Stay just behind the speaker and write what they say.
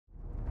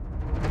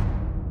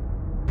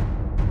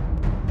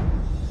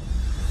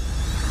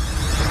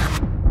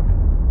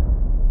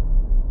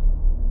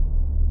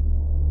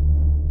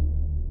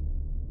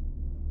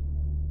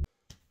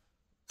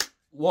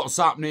What's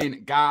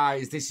happening,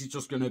 guys? This is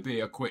just going to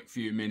be a quick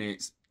few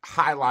minutes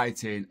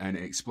highlighting and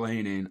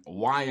explaining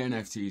why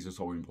NFTs are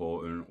so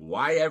important,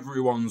 why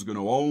everyone's going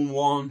to own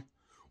one,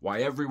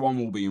 why everyone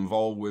will be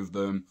involved with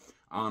them,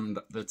 and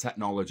the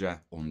technology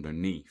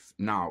underneath.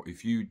 Now,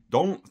 if you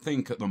don't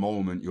think at the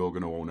moment you're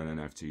going to own an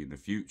NFT in the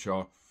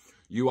future,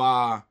 you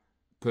are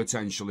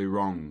potentially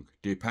wrong,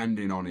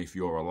 depending on if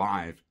you're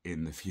alive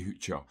in the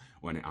future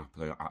when it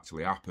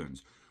actually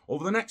happens.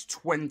 Over the next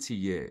 20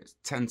 years,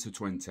 10 to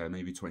 20,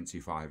 maybe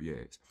 25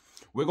 years,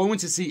 we're going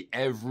to see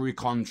every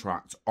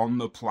contract on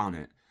the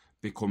planet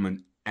become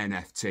an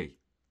NFT,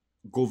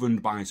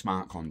 governed by a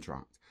smart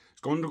contract.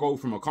 It's going to go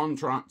from a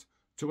contract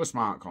to a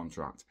smart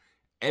contract.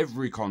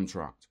 Every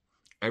contract,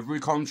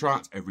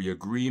 every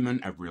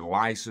agreement, every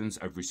license,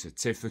 every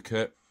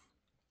certificate,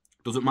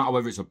 doesn't matter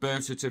whether it's a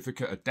birth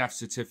certificate, a death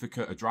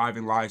certificate, a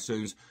driving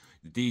license,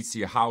 the deeds to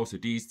your house, the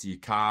deeds to your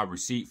car,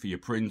 receipt for your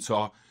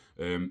printer,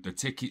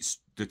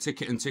 the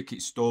ticket and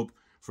ticket stub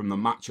from the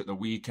match at the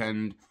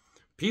weekend.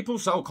 People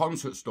sell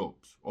concert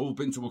stubs. Oh, I've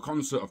been to a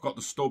concert, I've got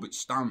the stub, it's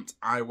stamped,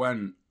 I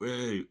went.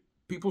 Hey.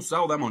 People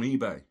sell them on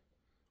eBay,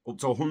 up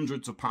to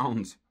hundreds of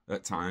pounds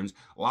at times.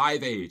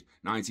 Live Aid,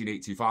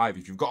 1985.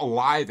 If you've got a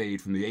Live Aid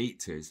from the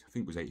 80s, I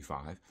think it was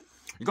 85,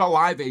 you've got a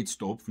Live Aid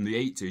stub from the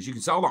 80s, you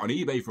can sell that on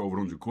eBay for over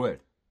 100 quid.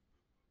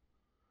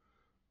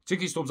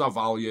 Ticket stubs have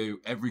value.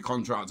 Every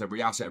contract,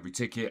 every asset, every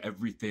ticket,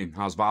 everything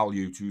has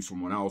value to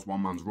someone else.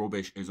 One man's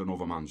rubbish is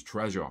another man's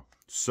treasure.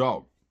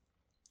 So,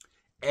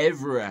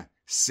 every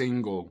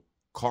single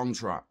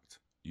contract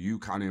you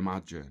can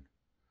imagine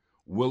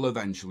will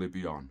eventually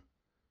be on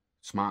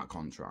smart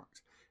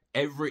contract.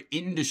 Every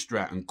industry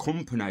and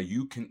company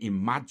you can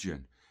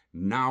imagine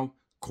now,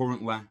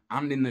 currently,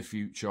 and in the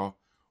future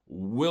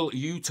will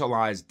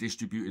utilize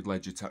distributed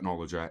ledger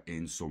technology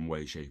in some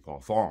way, shape,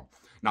 or form.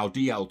 Now,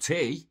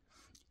 DLT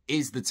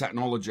is the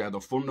technology,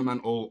 the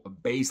fundamental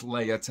base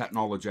layer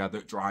technology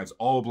that drives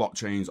all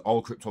blockchains,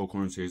 all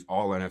cryptocurrencies,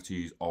 all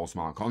NFTs, all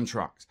smart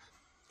contracts.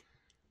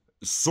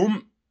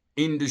 Some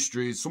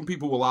industries, some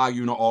people will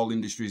argue not all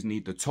industries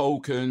need the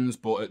tokens,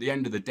 but at the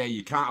end of the day,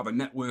 you can't have a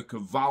network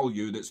of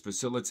value that's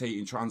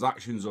facilitating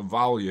transactions of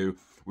value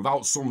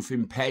without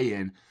something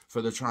paying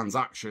for the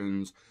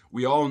transactions.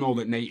 We all know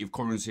that native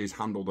currencies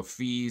handle the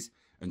fees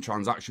and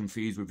transaction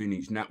fees within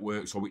each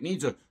network, so it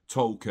needs a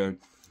token.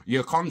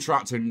 Your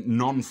contract and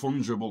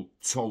non-fungible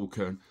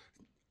token.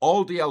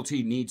 All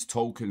DLT needs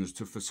tokens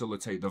to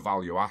facilitate the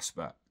value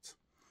aspect.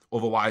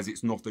 Otherwise,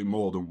 it's nothing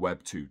more than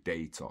Web 2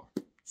 data.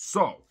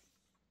 So,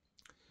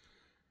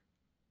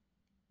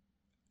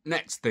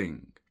 next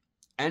thing,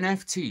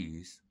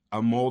 NFTs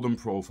are more than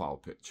profile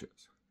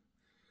pictures.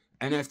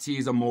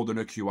 NFTs are more than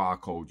a QR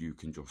code you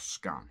can just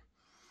scan.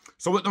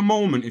 So at the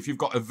moment, if you've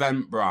got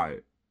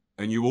Eventbrite,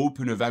 and you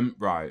open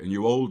Eventbrite and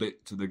you hold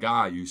it to the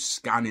guy who's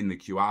scanning the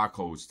QR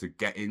codes to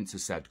get into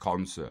said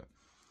concert,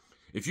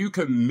 if you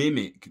can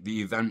mimic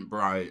the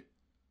Eventbrite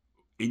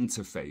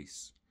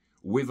interface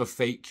with a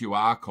fake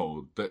QR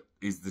code that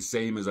is the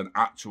same as an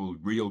actual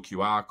real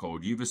QR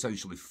code, you've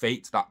essentially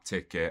faked that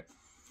ticket.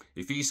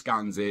 If he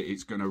scans it,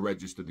 it's going to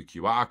register the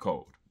QR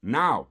code.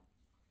 Now,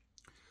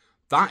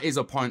 that is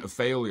a point of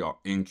failure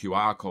in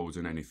QR codes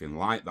and anything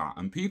like that.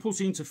 And people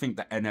seem to think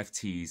that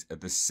NFTs are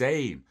the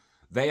same.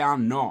 They are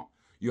not.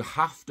 You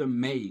have to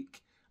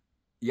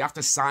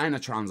sign a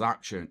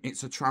transaction.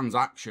 It's a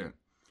transaction.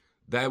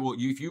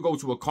 If you go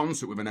to a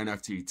concert with an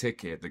NFT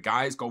ticket, the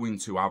guy's going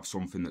to have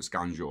something that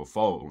scans your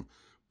phone,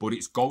 but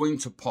it's going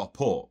to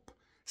pop up,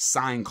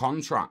 sign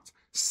contract,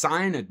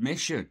 sign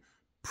admission,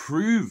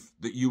 prove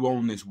that you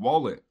own this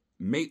wallet,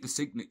 make the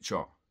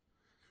signature.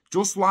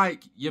 Just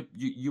like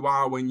you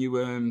are when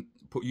you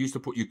used to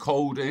put your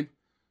code in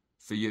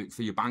for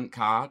your bank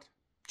card,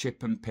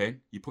 chip and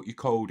pin, you put your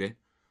code in.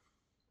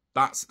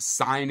 That's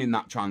signing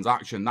that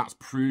transaction. That's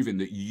proving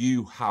that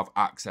you have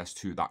access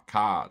to that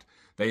card.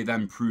 They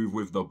then prove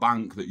with the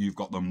bank that you've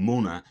got the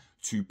money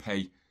to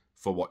pay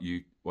for what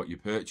you're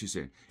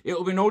purchasing.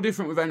 It'll be no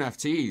different with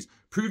NFTs.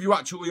 Prove you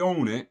actually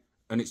own it,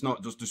 and it's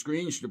not just a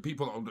screenshot.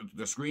 People,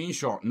 the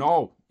screenshot.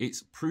 No,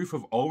 it's proof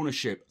of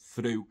ownership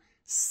through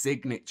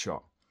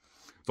signature.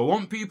 So I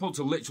want people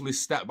to literally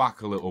step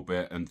back a little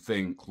bit and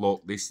think,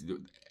 look, this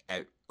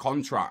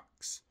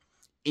contracts,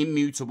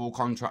 immutable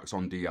contracts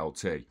on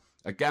DLT.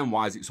 Again,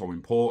 why is it so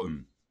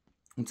important?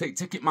 And take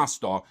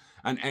Ticketmaster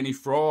and any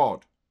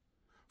fraud.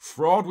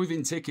 Fraud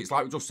within tickets,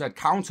 like we just said,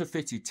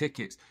 counterfeited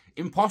tickets.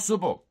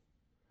 Impossible.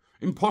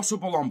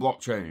 Impossible on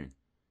blockchain.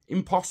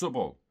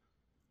 Impossible.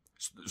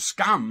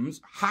 Scams,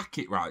 hack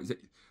it, right?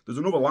 There's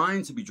another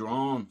line to be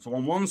drawn. So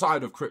on one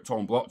side of crypto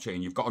and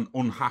blockchain, you've got an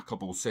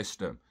unhackable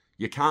system.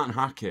 You can't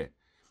hack it.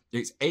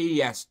 It's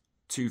AES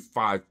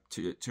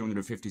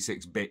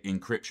 256-bit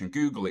encryption.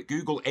 Google it.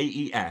 Google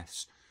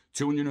AES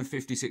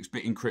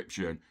 256-bit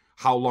encryption,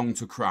 how long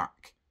to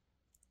crack,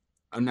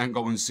 and then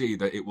go and see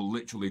that it will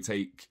literally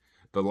take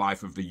the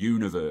life of the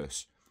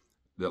universe,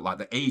 like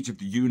the age of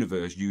the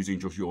universe using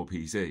just your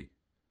PC.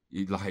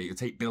 It'll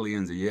take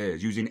billions of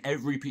years. Using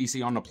every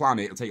PC on the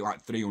planet, it'll take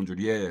like 300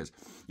 years.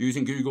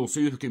 Using Google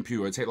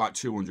supercomputer, it'll take like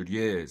 200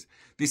 years.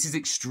 This is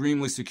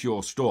extremely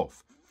secure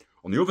stuff.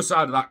 On the other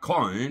side of that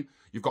coin,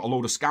 you've got a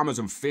load of scammers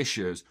and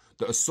phishers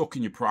that are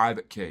sucking your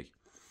private key.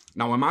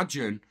 Now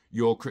imagine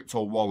your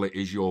crypto wallet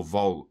is your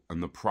vault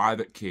and the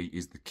private key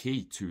is the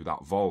key to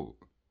that vault.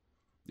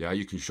 Yeah,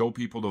 you can show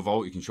people the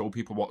vault, you can show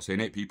people what's in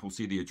it, people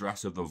see the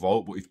address of the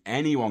vault, but if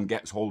anyone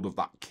gets hold of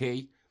that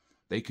key,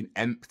 they can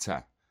empty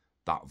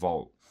that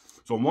vault.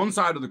 So on one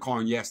side of the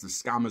coin, yes,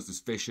 there's scammers,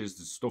 there's phishers,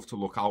 there's stuff to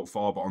look out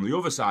for, but on the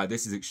other side,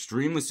 this is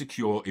extremely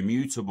secure,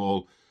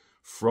 immutable,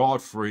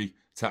 fraud-free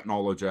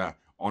technology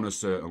on a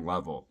certain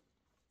level.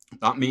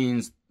 That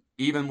means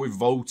even with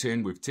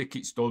voting, with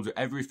ticket stubs, with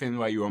everything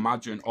where you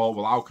imagine, oh,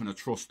 well, how can I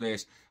trust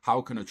this?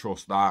 How can I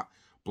trust that?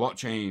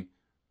 Blockchain,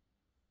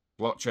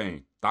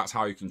 that's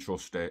how you can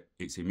trust it.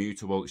 It's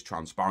immutable, it's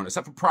transparent,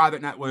 except for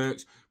private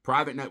networks.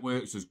 Private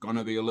networks, there's going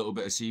to be a little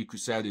bit of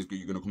secrecy. You're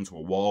going to come to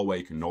a wall where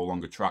you can no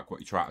longer track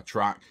what you try to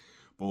track.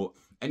 But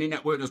any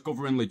network that's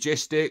covering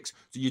logistics,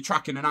 so you're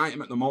tracking an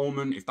item at the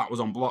moment, if that was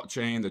on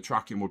blockchain, the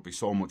tracking would be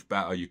so much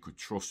better. You could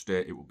trust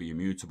it. It would be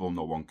immutable.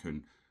 No one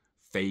can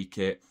fake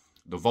it.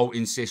 The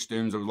voting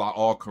systems are like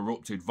all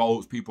corrupted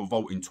votes, people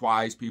voting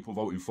twice, people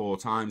voting 4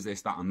 times,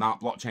 this, that, and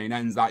that. Blockchain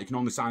ends that. You can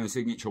only sign the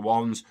signature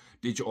once.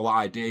 Digital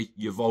ID,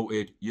 you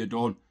voted, you're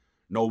done.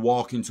 No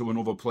walking to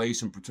another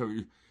place and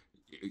pretend.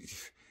 It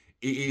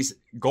is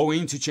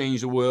going to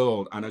change the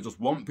world, and I just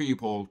want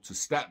people to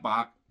step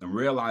back and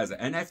realize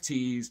that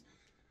NFTs,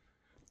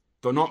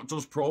 they're not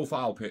just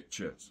profile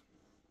pictures.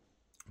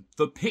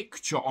 The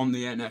picture on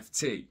the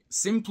NFT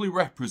simply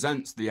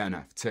represents the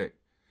NFT.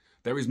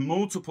 There is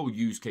multiple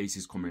use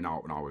cases coming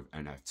out now with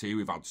NFT.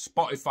 We've had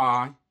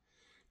Spotify,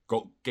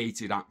 got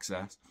gated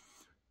access.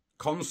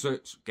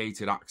 Concerts,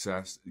 gated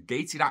access.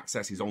 Gated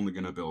access is only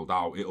going to build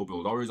out. It'll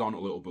build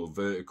horizontal, it'll build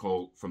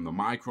vertical. From the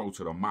micro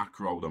to the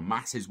macro, the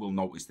masses will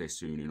notice this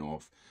soon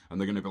enough. And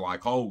they're going to be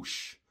like, oh,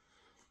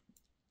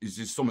 is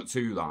there something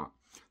to that?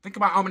 Think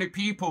about how many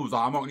people that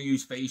I'm not going to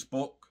use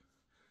Facebook.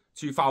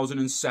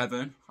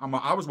 2007,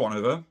 I was one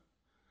of them.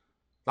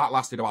 That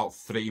lasted about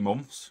 3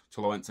 months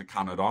till I went to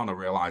Canada and I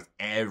realised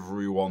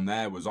everyone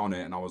there was on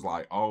it. And I was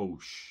like, oh,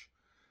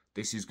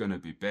 this is going to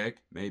be big.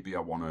 Maybe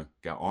I want to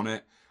get on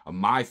it. And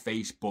my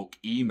Facebook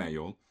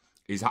email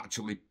is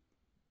actually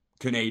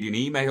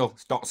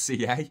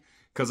canadianemail.ca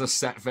because I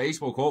set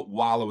Facebook up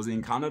while I was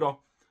in Canada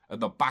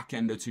at the back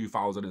end of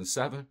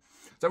 2007.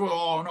 So,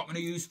 oh, I'm not going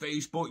to use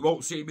Facebook. You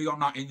won't see me on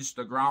that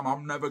Instagram.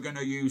 I'm never going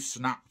to use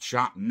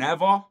Snapchat.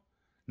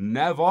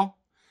 Never.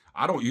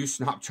 I don't use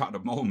Snapchat at the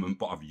moment,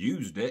 but I've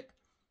used it.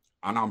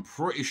 And I'm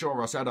pretty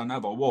sure I said I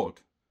never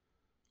would.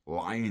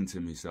 Lying to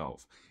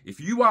myself. If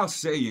you are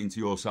saying to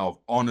yourself,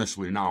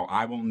 honestly now,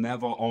 I will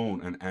never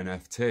own an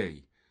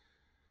NFT,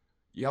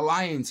 you're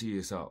lying to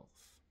yourself.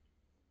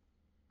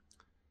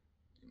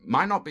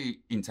 Might not be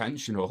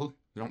intentional.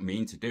 You don't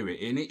mean to do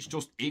it. And it's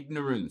just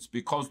ignorance.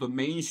 Because the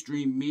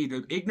mainstream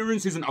media...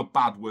 Ignorance isn't a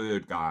bad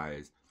word,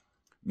 guys.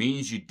 It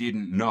means you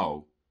didn't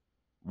know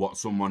what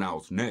someone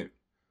else knew.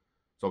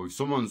 So if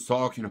someone's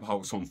talking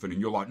about something and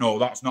you're like, no,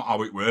 that's not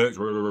how it works,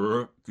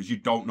 because you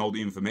don't know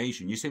the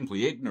information, you're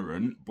simply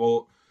ignorant,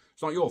 but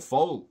it's not your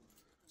fault.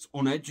 It's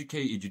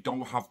uneducated, you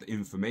don't have the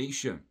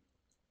information.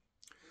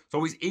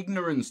 So it's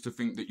ignorance to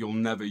think that you'll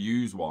never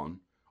use one,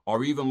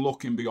 or even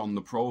looking beyond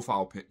the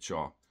profile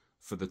picture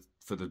for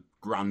the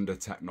grander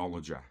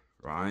technology,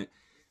 right?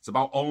 It's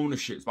about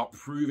ownership, it's about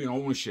proving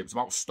ownership, it's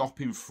about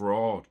stopping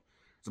fraud.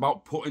 It's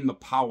about putting the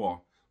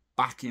power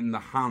back in the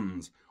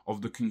hands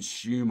of the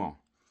consumer,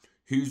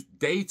 whose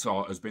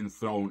data has been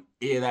thrown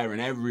here, there,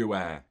 and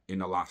everywhere in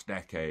the last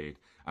decade.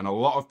 And a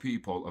lot of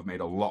people have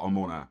made a lot of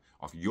money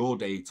off your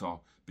data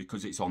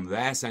because it's on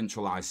their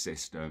centralized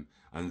system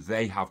and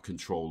they have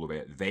control of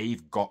it.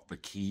 They've got the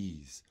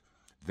keys.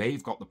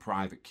 They've got the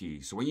private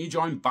keys. So when you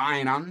join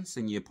Binance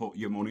and you put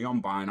your money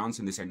on Binance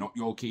and they say, not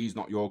your keys,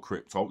 not your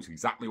crypto, it's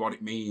exactly what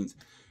it means.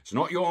 It's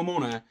not your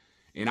money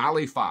in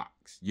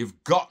Halifax.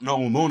 You've got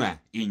no money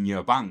in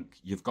your bank.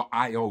 You've got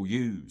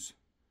IOUs.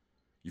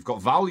 You've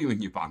got value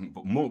in your bank,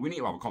 but we need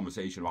to have a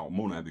conversation about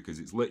money because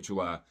it's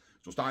literally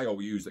just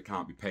IOUs that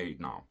can't be paid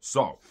now.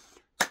 So,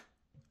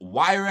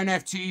 why are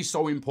NFTs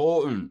so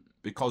important?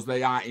 Because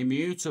they are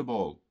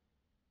immutable.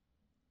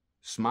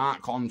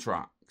 Smart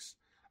contracts.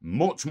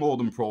 Much more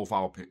than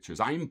profile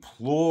pictures. I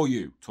implore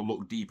you to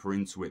look deeper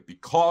into it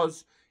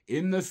because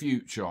in the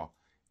future,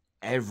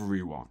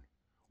 everyone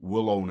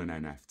will own an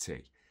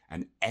NFT.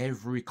 And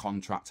every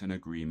contract and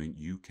agreement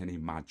you can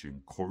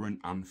imagine,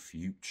 current and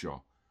future,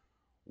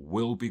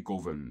 will be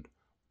governed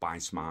by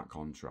smart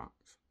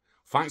contracts.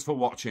 Thanks for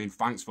watching.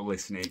 Thanks for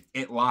listening.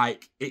 Hit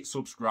like, hit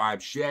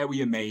subscribe, share with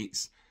your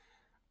mates,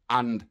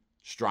 and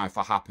strive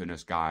for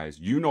happiness, guys.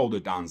 You know the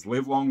dance.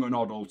 Live long and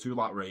hodl to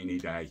that rainy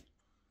day.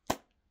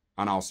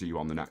 And I'll see you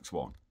on the next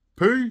one.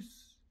 Peace.